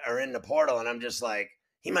are in the portal, and I'm just like,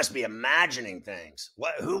 he must be imagining things.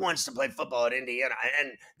 Who wants to play football at Indiana?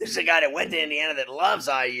 And this is a guy that went to Indiana that loves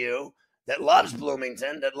IU, that loves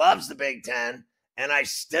Bloomington, that loves the Big Ten, and I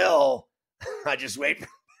just wait for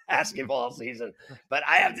basketball season. But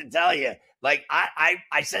I have to tell you, like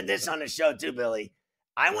I said this on the show too, Billy.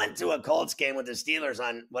 I went to a Colts game with the Steelers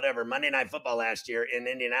on Monday Night Football last year in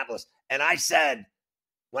Indianapolis. And I said,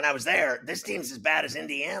 when I was there, this team's as bad as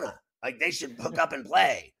Indiana. Like they should hook up and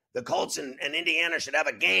play. The Colts and Indiana should have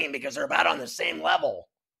a game because they're about on the same level.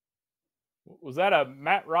 Was that a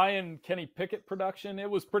Matt Ryan, Kenny Pickett production? It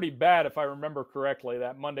was pretty bad, if I remember correctly,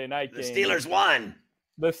 that Monday night game. The Steelers won.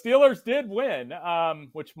 The Steelers did win,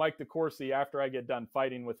 which Mike DeCourcy, after I get done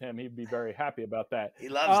fighting with him, he'd be very happy about that. He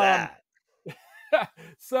loves that.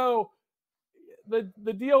 So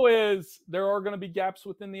the deal is there are going to be gaps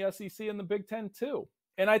within the SEC and the Big Ten too.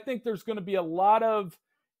 And I think there's going to be a lot of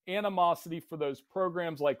animosity for those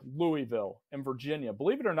programs like Louisville and Virginia.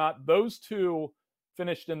 Believe it or not, those two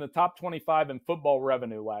finished in the top 25 in football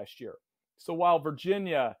revenue last year. So while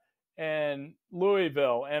Virginia and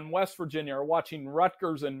Louisville and West Virginia are watching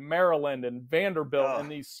Rutgers and Maryland and Vanderbilt and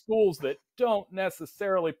these schools that don't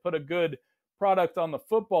necessarily put a good product on the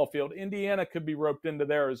football field, Indiana could be roped into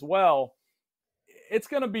there as well. It's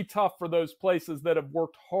going to be tough for those places that have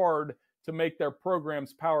worked hard to make their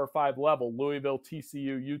programs Power 5 level, Louisville,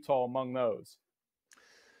 TCU, Utah, among those.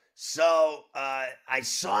 So I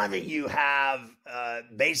saw that you have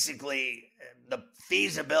basically the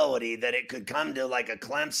feasibility that it could come to like a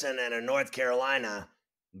Clemson and a North Carolina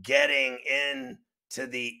getting into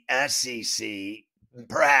the SEC.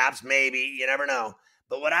 Perhaps, maybe, you never know.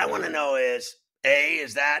 But what I want to know is, A,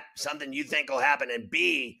 is that something you think will happen? And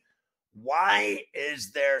B, why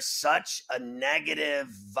is there such a negative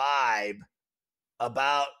vibe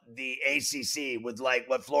about the ACC with like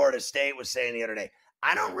what Florida State was saying the other day?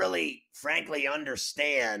 I don't really, frankly,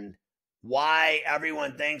 understand why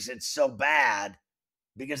everyone thinks it's so bad,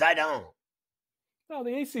 because I don't. No,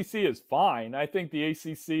 the ACC is fine. I think the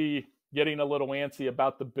ACC getting a little antsy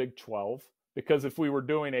about the Big 12, because if we were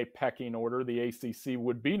doing a pecking order, the ACC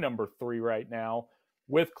would be number 3 right now,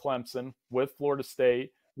 with Clemson, with Florida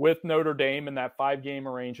State, with Notre Dame in that 5-game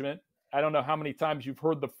arrangement. I don't know how many times you've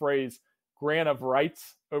heard the phrase grant of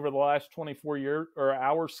rights over the last 24 years or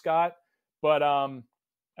hours, Scott, but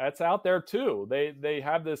that's out there too. They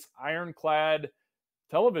have this ironclad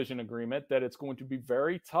television agreement that it's going to be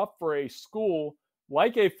very tough for a school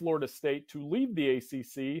like a Florida State to leave the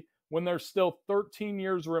ACC when there's still 13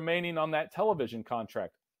 years remaining on that television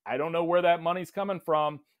contract. I don't know where that money's coming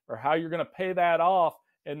from or how you're going to pay that off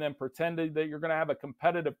and then pretend that you're going to have a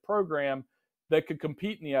competitive program that could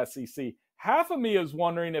compete in the SEC. Half of me is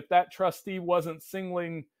wondering if that trustee wasn't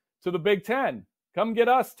signaling to the Big Ten, come get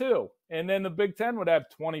us too. And then the Big Ten would have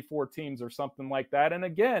 24 teams or something like that. And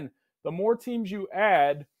again, the more teams you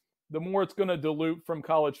add, the more it's going to dilute from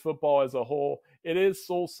college football as a whole. It is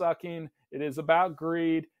soul-sucking. It is about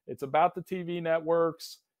greed. It's about the TV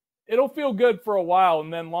networks. It'll feel good for a while,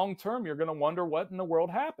 and then long-term, you're going to wonder what in the world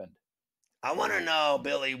happened. I want to know,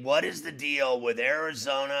 Billy, what is the deal with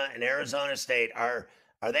Arizona and Arizona State? Are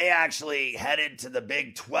they actually headed to the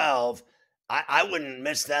Big 12? I wouldn't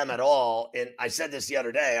miss them at all. And I said this the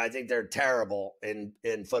other day. I think they're terrible in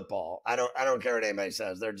football. I don't care what anybody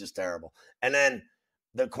says. They're just terrible. And then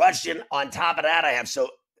the question on top of that I have, so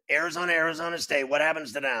Arizona State, what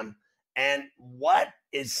happens to them? And what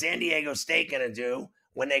is San Diego State going to do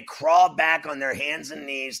when they crawl back on their hands and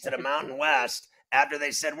knees to the Mountain West after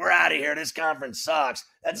they said, we're out of here, this conference sucks?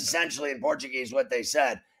 That's essentially in Portuguese what they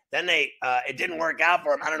said. Then it didn't work out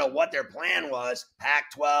for them. I don't know what their plan was.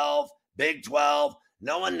 Pac-12, Big 12,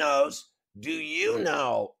 no one knows. Do you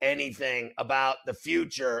know anything about the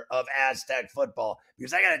future of Aztec football?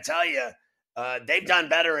 Because I got to tell you, they've done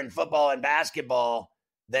better in football and basketball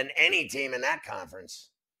than any team in that conference.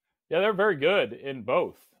 Yeah, they're very good in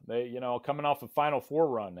both. They, coming off a Final Four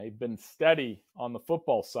run, they've been steady on the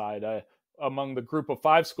football side. Among the group of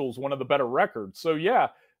 5 schools, one of the better records. So, yeah,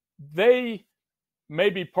 they may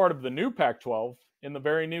be part of the new Pac-12 in the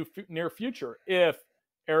very near future if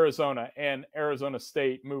Arizona and Arizona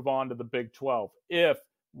State move on to the Big 12. If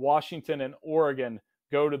Washington and Oregon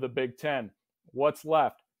go to the Big 10, what's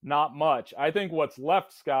left? Not much. I think what's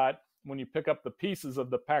left, Scott, when you pick up the pieces of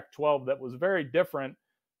the Pac-12 that was very different,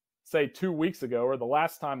 say 2 weeks ago, or the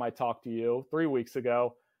last time I talked to you 3 weeks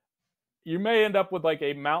ago, you may end up with like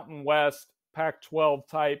a Mountain West Pac-12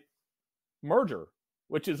 type merger,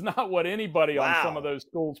 which is not what anybody on some of those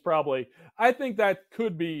schools probably. I think that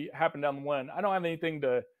could be happen down the line. I don't have anything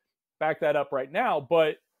to back that up right now,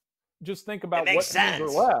 but just think about what teams are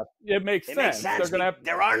left. It makes sense.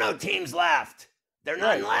 There are no teams left. There are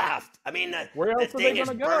none left. I mean, the thing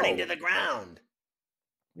is burning to the ground.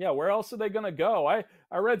 Yeah, where else are they going to go? I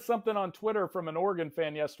read something on Twitter from an Oregon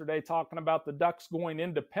fan yesterday talking about the Ducks going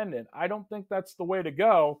independent. I don't think that's the way to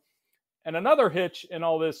go. And another hitch in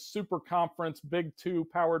all this super conference, Big 2,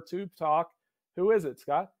 Power 2 talk, who is it,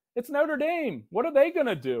 Scott? It's Notre Dame. What are they going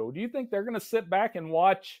to do? Do you think they're going to sit back and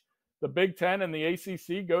watch the Big 10 and the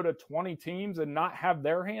ACC go to 20 teams and not have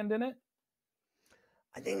their hand in it?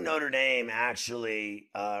 I think Notre Dame actually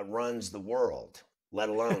runs the world, let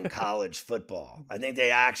alone college football. I think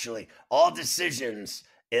they actually, all decisions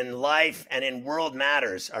in life and in world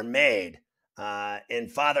matters are made in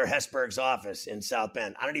Father Hesburgh's office in South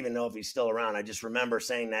Bend. I don't even know if he's still around. I just remember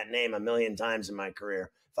saying that name a million times in my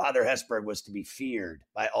career. Father Hesburgh was to be feared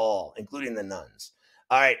by all, including the nuns.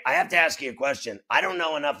 All right, I have to ask you a question. I don't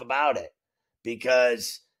know enough about it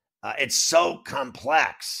because it's so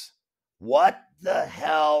complex. What the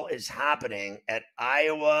hell is happening at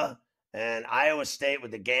Iowa and Iowa State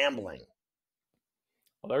with the gambling?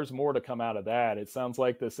 Well, there's more to come out of that. It sounds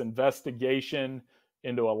like this investigation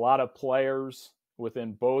into a lot of players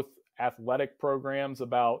within both athletic programs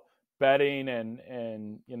about betting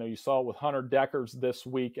and you saw it with Hunter Deckers this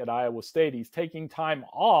week at Iowa State. He's taking time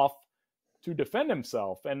off to defend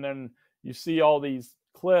himself. And then you see all these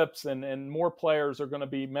clips and more players are going to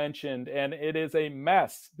be mentioned. And it is a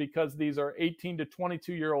mess because these are 18 to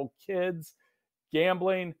 22-year-old kids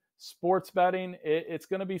gambling, sports betting. It's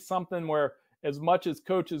going to be something where, as much as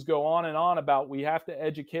coaches go on and on about we have to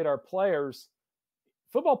educate our players,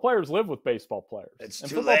 football players live with baseball players.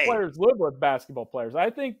 And football players live with basketball players.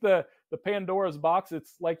 I think the Pandora's box,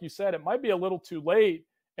 it's like you said, it might be a little too late,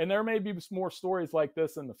 and there may be more stories like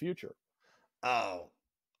this in the future. Oh,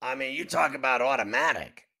 I mean, you talk about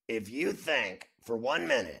automatic. If you think for 1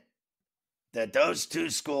 minute that those two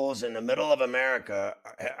schools in the middle of America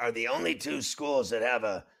are the only two schools that have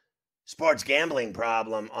a sports gambling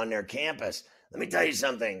problem on their campus, let me tell you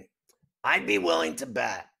something. I'd be willing to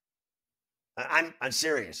bet. I'm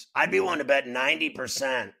serious. I'd be willing to bet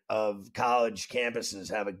 90% of college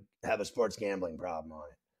campuses have a sports gambling problem on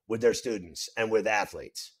it with their students and with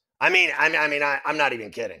athletes. I'm not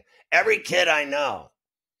even kidding. Every kid I know,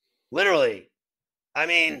 literally.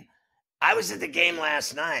 I was at the game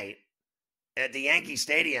last night at the Yankee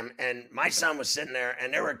Stadium, and my son was sitting there,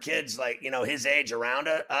 and there were kids like, his age around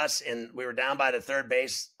us, and we were down by the third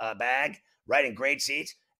base bag, right in great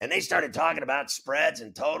seats, and they started talking about spreads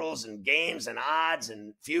and totals and games and odds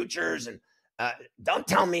and futures. And don't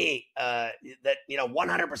tell me that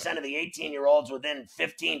 100% of the 18-year-olds within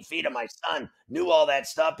 15 feet of my son knew all that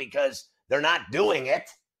stuff, because they're not doing it.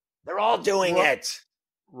 They're all doing it.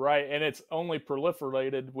 Right, and it's only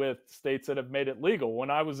proliferated with states that have made it legal. When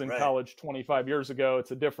I was in college 25 years ago,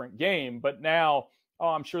 it's a different game. But now,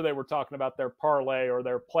 I'm sure they were talking about their parlay or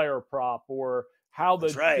their player prop, or how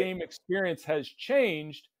the game experience has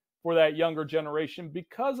changed for that younger generation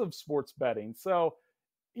because of sports betting. So,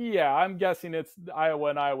 yeah, I'm guessing it's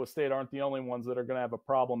Iowa and Iowa State aren't the only ones that are going to have a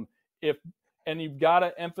problem. And you've got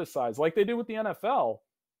to emphasize, like they do with the NFL,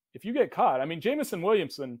 if you get caught, Jamison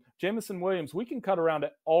Williams, we can cut around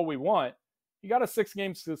it all we want. He got a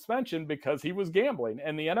 6-game suspension because he was gambling,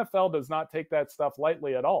 and the NFL does not take that stuff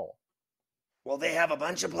lightly at all. Well, they have a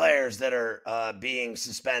bunch of players that are being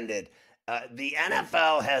suspended. The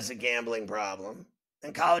NFL has a gambling problem,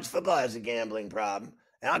 and college football has a gambling problem.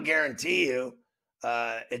 And I'll guarantee you,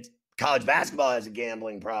 college basketball has a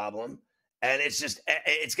gambling problem. And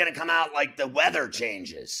it's going to come out like the weather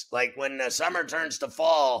changes. Like when the summer turns to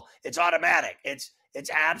fall, it's automatic. It's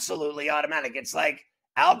absolutely automatic. It's like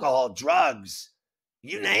alcohol, drugs,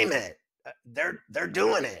 you name it. They're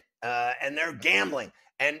doing it, and they're gambling.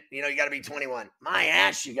 And, you got to be 21. My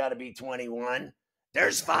ass, you got to be 21.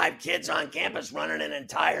 There's 5 kids on campus running an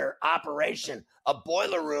entire operation, a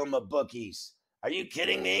boiler room of bookies. Are you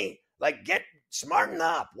kidding me? Like, smarten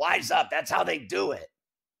up, wise up. That's how they do it.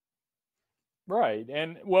 Right.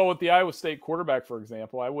 And, with the Iowa State quarterback, for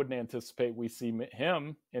example, I wouldn't anticipate we see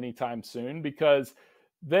him anytime soon, because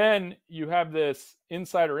then you have this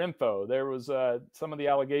insider info. There was some of the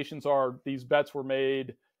allegations are these bets were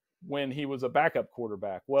made when he was a backup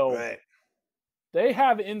quarterback. Well, they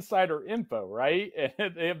have insider info, right?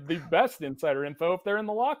 And they have the best insider info if they're in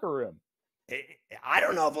the locker room. I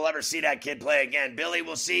don't know if we'll ever see that kid play again. Billy,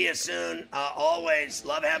 we'll see you soon. Always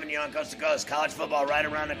love having you on Coast to Coast. College football right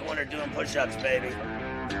around the corner, doing push-ups, baby.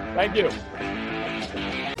 Thank you.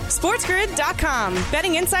 SportsGrid.com.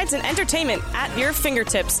 Betting insights and entertainment at your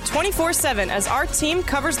fingertips 24/7 as our team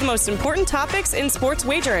covers the most important topics in sports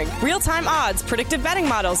wagering. Real-time odds, predictive betting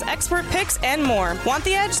models, expert picks, and more. Want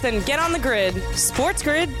the edge? Then get on the grid.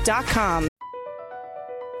 SportsGrid.com.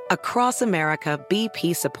 Across America,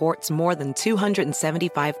 BP supports more than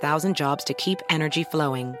 275,000 jobs to keep energy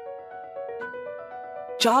flowing.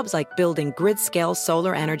 Jobs like building grid-scale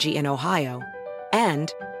solar energy in Ohio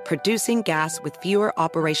and producing gas with fewer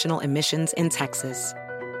operational emissions in Texas.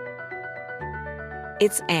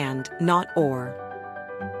 It's and, not or.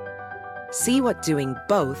 See what doing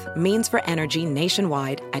both means for energy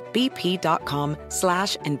nationwide at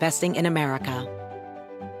bp.com/investing in America.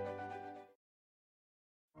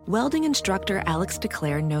 Welding instructor Alex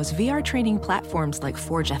DeClaire knows VR training platforms like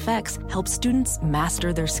Forge FX help students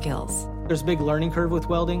master their skills. There's a big learning curve with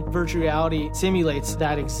welding. Virtual reality simulates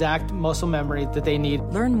that exact muscle memory that they need.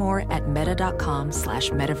 Learn more at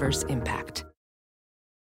meta.com/metaverse impact.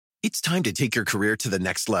 It's time to take your career to the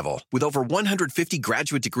next level. With over 150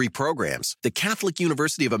 graduate degree programs, the Catholic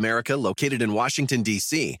University of America, located in Washington,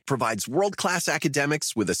 D.C., provides world-class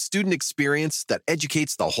academics with a student experience that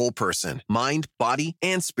educates the whole person, mind, body,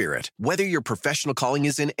 and spirit. Whether your professional calling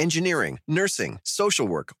is in engineering, nursing, social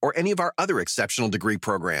work, or any of our other exceptional degree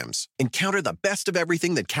programs, encounter the best of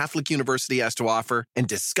everything that Catholic University has to offer and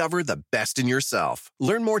discover the best in yourself.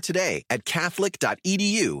 Learn more today at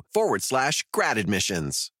catholic.edu/grad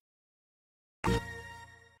admissions.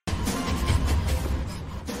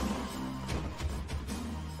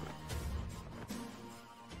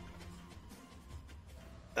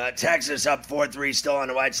 Texas up 4-3 still on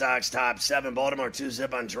the White Sox, top 7. Baltimore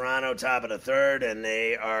 2-zip on Toronto, top of the 3rd, and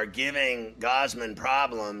they are giving Gosman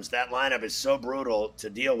problems. That lineup is so brutal to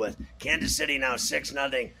deal with. Kansas City now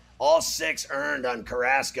 6-0. All 6 earned on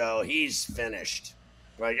Carrasco. He's finished.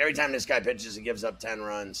 Right? Every time this guy pitches, he gives up 10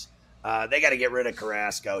 runs. They got to get rid of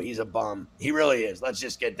Carrasco. He's a bum. He really is. Let's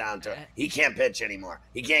just get down to it. He can't pitch anymore.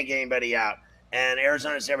 He can't get anybody out. And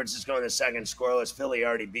Arizona, San Francisco in the second, scoreless. Philly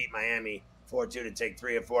already beat Miami 4-2 to take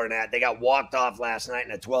 3 of 4 in that. They got walked off last night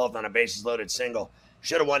in a 12th on a bases-loaded single.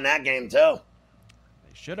 Should have won that game, too.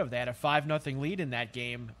 They should have. They had a 5-0 lead in that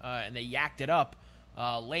game, and they yacked it up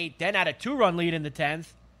late. Then had a 2-run lead in the 10th.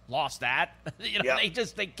 Lost that.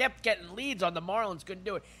 They kept getting leads on the Marlins. Couldn't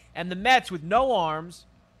do it. And the Mets with no arms,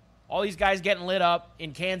 all these guys getting lit up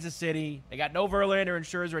in Kansas City. They got no Verlander and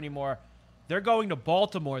Scherzer anymore. They're going to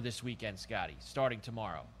Baltimore this weekend, Scotty, starting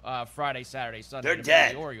tomorrow. Friday, Saturday, Sunday. They're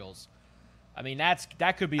dead. The Orioles. I mean, that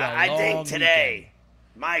could be a long I think today, weekend.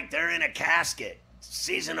 Mike, they're in a casket.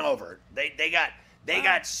 Season over. They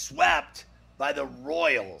got swept by the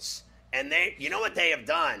Royals. And you know what they have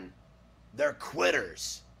done? They're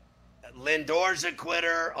quitters. Lindor's a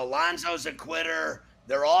quitter. Alonso's a quitter.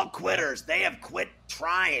 They're all quitters. They have quit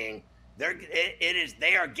trying. They are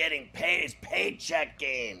getting paid. It's paycheck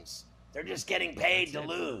games. They're just getting paid to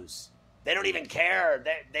lose. They don't even care.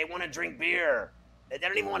 They want to drink beer. They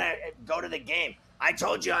don't even want to go to the game. I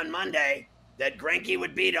told you on Monday that Greinke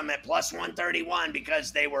would beat them at plus 131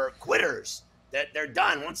 because they were quitters. That they're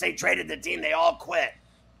done. Once they traded the team, they all quit.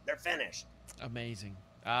 They're finished. Amazing.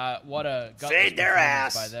 What a fade their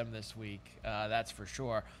ass by them this week. That's for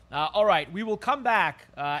sure. All right, we will come back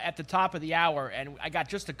at the top of the hour, and I got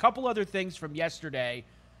just a couple other things from yesterday,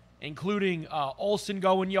 including Olsen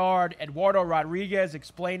going yard, Eduardo Rodriguez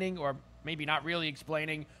explaining, or maybe not really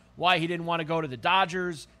explaining, why he didn't want to go to the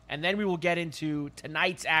Dodgers, and then we will get into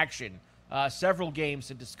tonight's action. Several games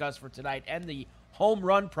to discuss for tonight, and the home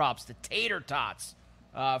run props, the tater tots,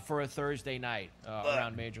 for a Thursday night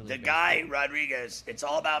around Major League The Baseball. guy, Rodriguez, it's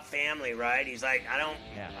all about family, right? He's like,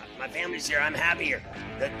 my family's here, I'm happy here.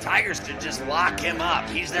 The Tigers should just lock him up.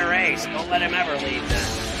 He's their ace. Don't let him ever leave them.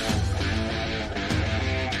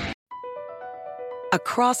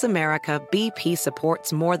 Across America, BP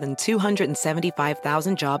supports more than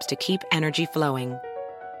 275,000 jobs to keep energy flowing.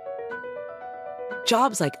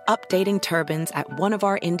 Jobs like updating turbines at one of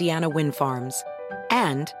our Indiana wind farms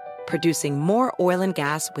and producing more oil and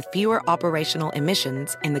gas with fewer operational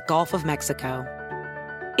emissions in the Gulf of Mexico.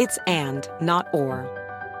 It's and, not or.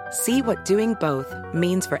 See what doing both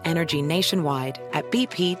means for energy nationwide at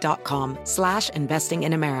bp.com/investing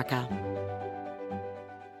in America.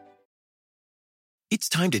 It's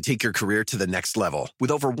time to take your career to the next level.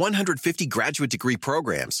 With over 150 graduate degree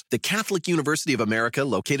programs, the Catholic University of America,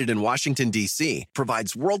 located in Washington, D.C.,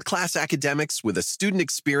 provides world-class academics with a student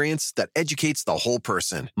experience that educates the whole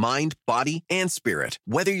person, mind, body, and spirit.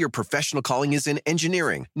 Whether your professional calling is in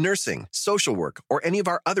engineering, nursing, social work, or any of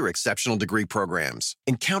our other exceptional degree programs,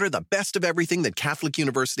 encounter the best of everything that Catholic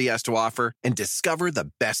University has to offer and discover the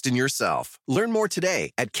best in yourself. Learn more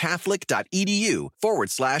today at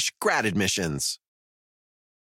catholic.edu/grad admissions.